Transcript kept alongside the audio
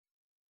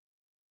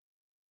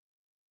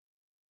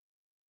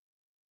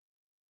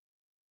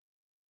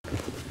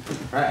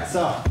Alright,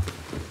 so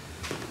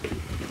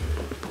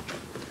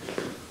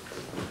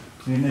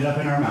we ended up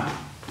in our mount.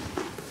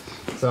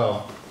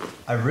 So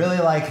I really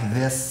like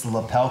this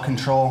lapel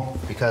control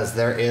because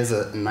there is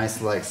a nice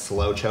like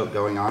slow choke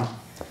going on.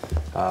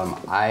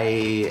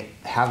 I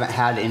haven't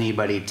had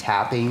anybody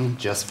tapping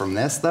just from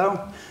this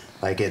though.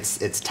 Like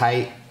it's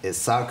tight, it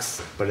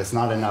sucks, but it's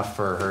not enough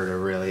for her to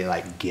really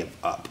like give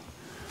up.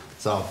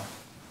 So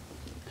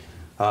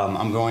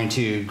I'm going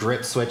to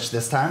grip switch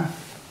this time.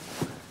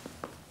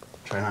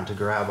 Try not to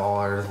grab all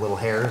our little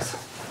hairs.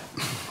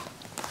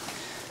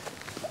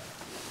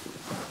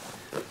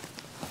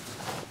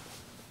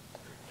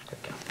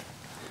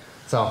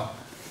 So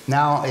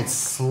now it's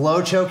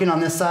slow choking on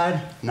this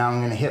side. Now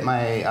I'm gonna hit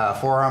my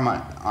forearm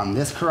on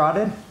this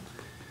carotid.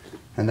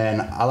 And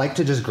then I like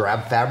to just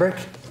grab fabric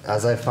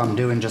as if I'm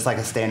doing just like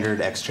a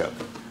standard X choke.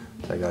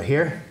 So I go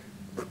here,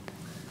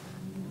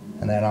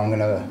 and then I'm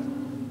gonna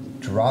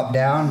drop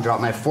down,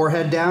 drop my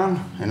forehead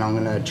down, and I'm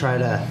gonna try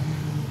to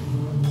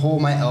pull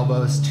my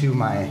elbows to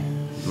my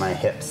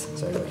hips.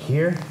 So I go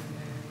here,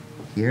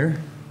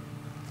 here,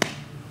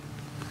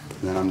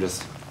 and then I'm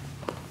just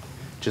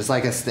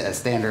like a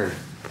standard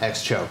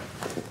X choke.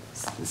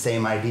 It's the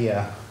same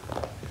idea,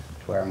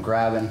 where I'm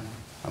grabbing,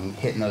 I'm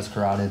hitting those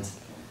carotids,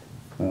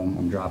 boom,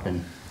 I'm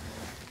dropping.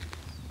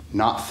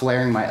 Not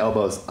flaring my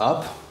elbows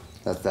up.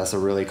 That's a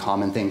really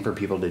common thing for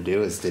people to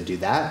do, is to do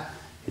that.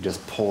 It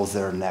just pulls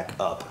their neck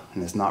up,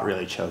 and it's not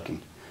really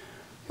choking.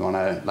 You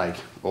wanna, like,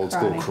 old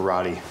school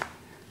karate.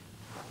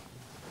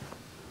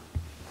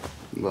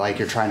 Like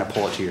you're trying to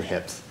pull it to your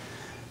hips.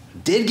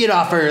 Did get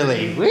off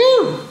early,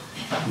 woo!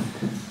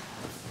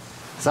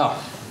 So,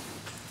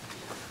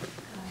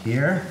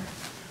 here,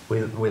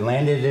 we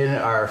landed in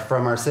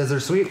from our scissor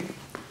sweep.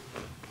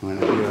 I'm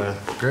gonna do a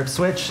grip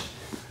switch.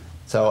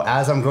 So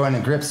as I'm going to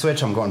grip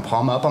switch, I'm going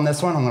palm up on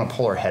this one, I'm gonna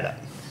pull her head up.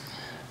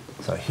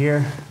 So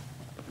here,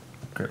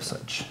 grip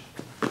switch,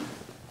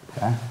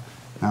 okay?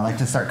 And I like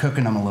to start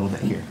cooking them a little bit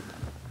here.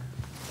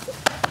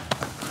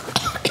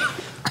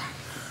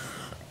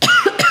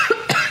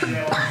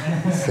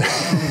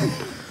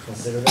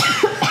 Consider that.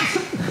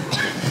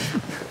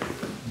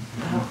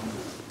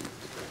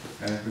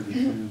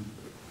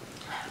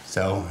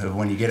 So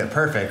when you get it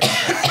perfect,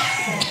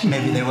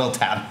 maybe they will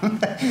tap.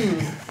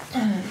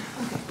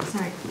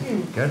 Sorry.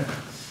 Good?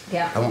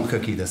 Yeah. I won't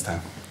cook you this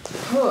time.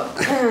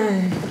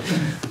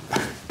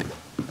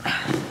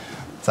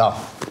 So,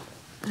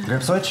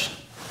 grip switch.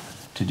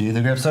 To do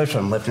the grip switch,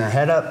 I'm lifting her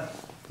head up.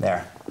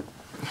 There.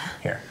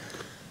 Here.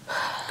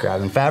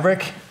 Grabbing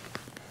fabric.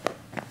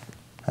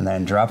 And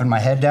then dropping my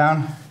head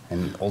down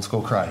and old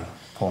school karate.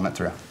 Pulling it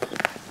through.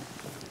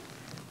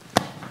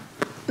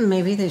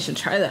 Maybe they should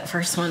try that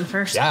first one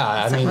first. Yeah,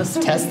 I mean,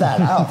 test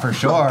that out for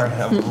sure.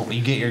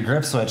 You get your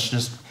grip switch,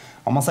 just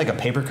almost like a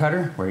paper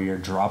cutter, where you're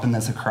dropping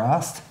this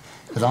across.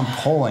 Because I'm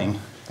pulling,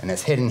 and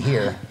it's hitting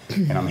here,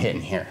 and I'm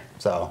hitting here.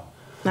 So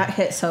that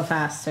hit so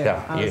fast too.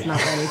 Yeah, I was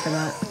not ready for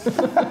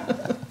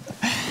that.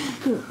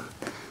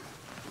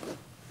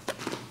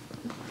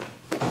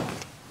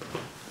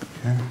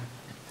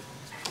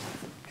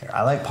 Here,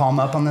 I like palm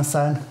up on this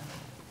side.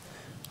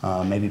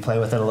 Maybe play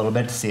with it a little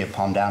bit to see if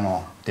palm down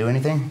will do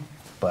anything.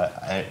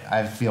 But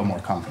I feel more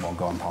comfortable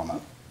going palm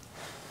up.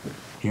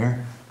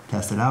 Here,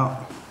 test it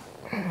out.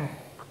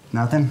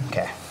 Nothing?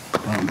 Okay.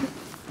 Boom.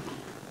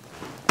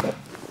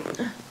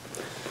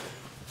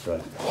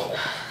 Good.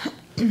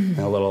 And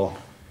a little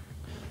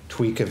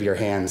tweak of your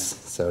hands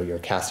so you're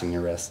casting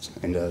your wrist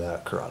into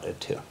that carotid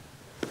too.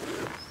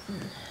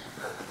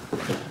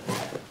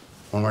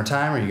 One more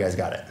time, or you guys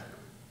got it?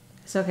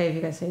 It's okay if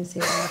you guys need to see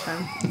it one more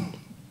time.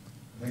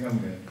 I think I'm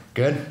good.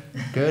 Good?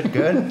 Good,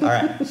 good? All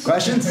right.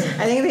 Questions?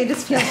 I think they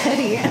just feel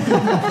pity.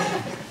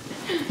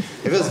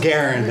 If it was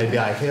Garen, they'd be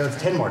like, hey, let's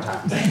 10 more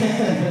times.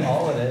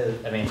 All it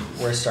is, I mean,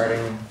 we're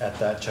starting at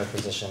that choke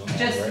position.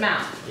 Just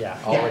mount. Yeah,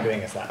 all we're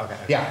doing is that. Okay.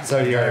 Yeah,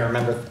 so you're, I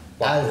remember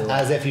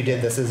as if you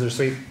did the scissor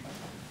sweep,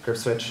 grip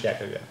switch. Yeah,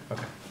 good.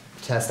 Okay.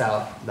 Test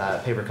out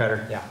that paper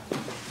cutter. Yeah.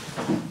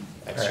 All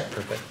right,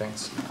 perfect.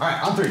 Thanks. All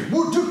right, on 3.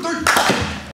 1, 2, 3.